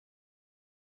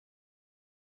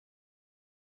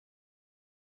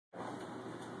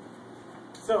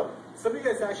So, some of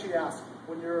you guys actually asked,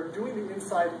 when you're doing the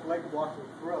inside leg blocking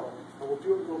throw, and we'll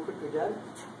do it real quick again,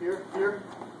 here,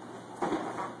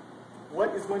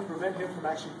 what is going to prevent him from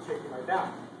actually taking my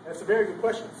bat? And it's a very good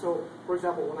question. So, for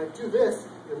example, when I do this,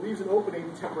 it leaves an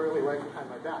opening temporarily right behind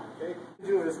my bat, okay? What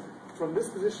I do is, from this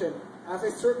position, as I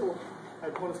circle, my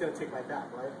opponent's going to take my bat,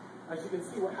 right? As you can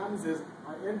see, what happens is,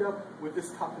 I end up with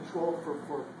this top control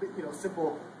for a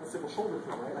simple shoulder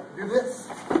throw, right? I can do this,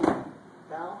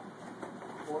 down,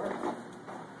 or,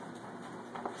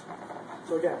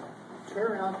 so again,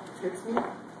 turn around, hits me,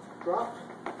 drop.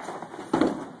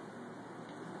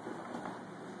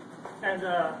 And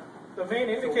the main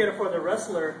indicator for the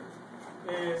wrestler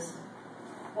is,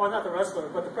 or not the wrestler,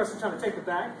 but the person trying to take the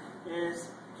bat, is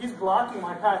he's blocking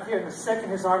my path here, and the second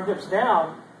his arm dips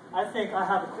down, I think I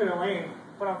have a clear lane.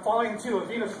 But I'm falling into a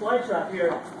Venus flytrap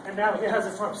here, and now he has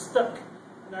his arm stuck.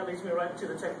 And that leads me right into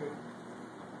the technique.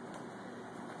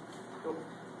 Cool.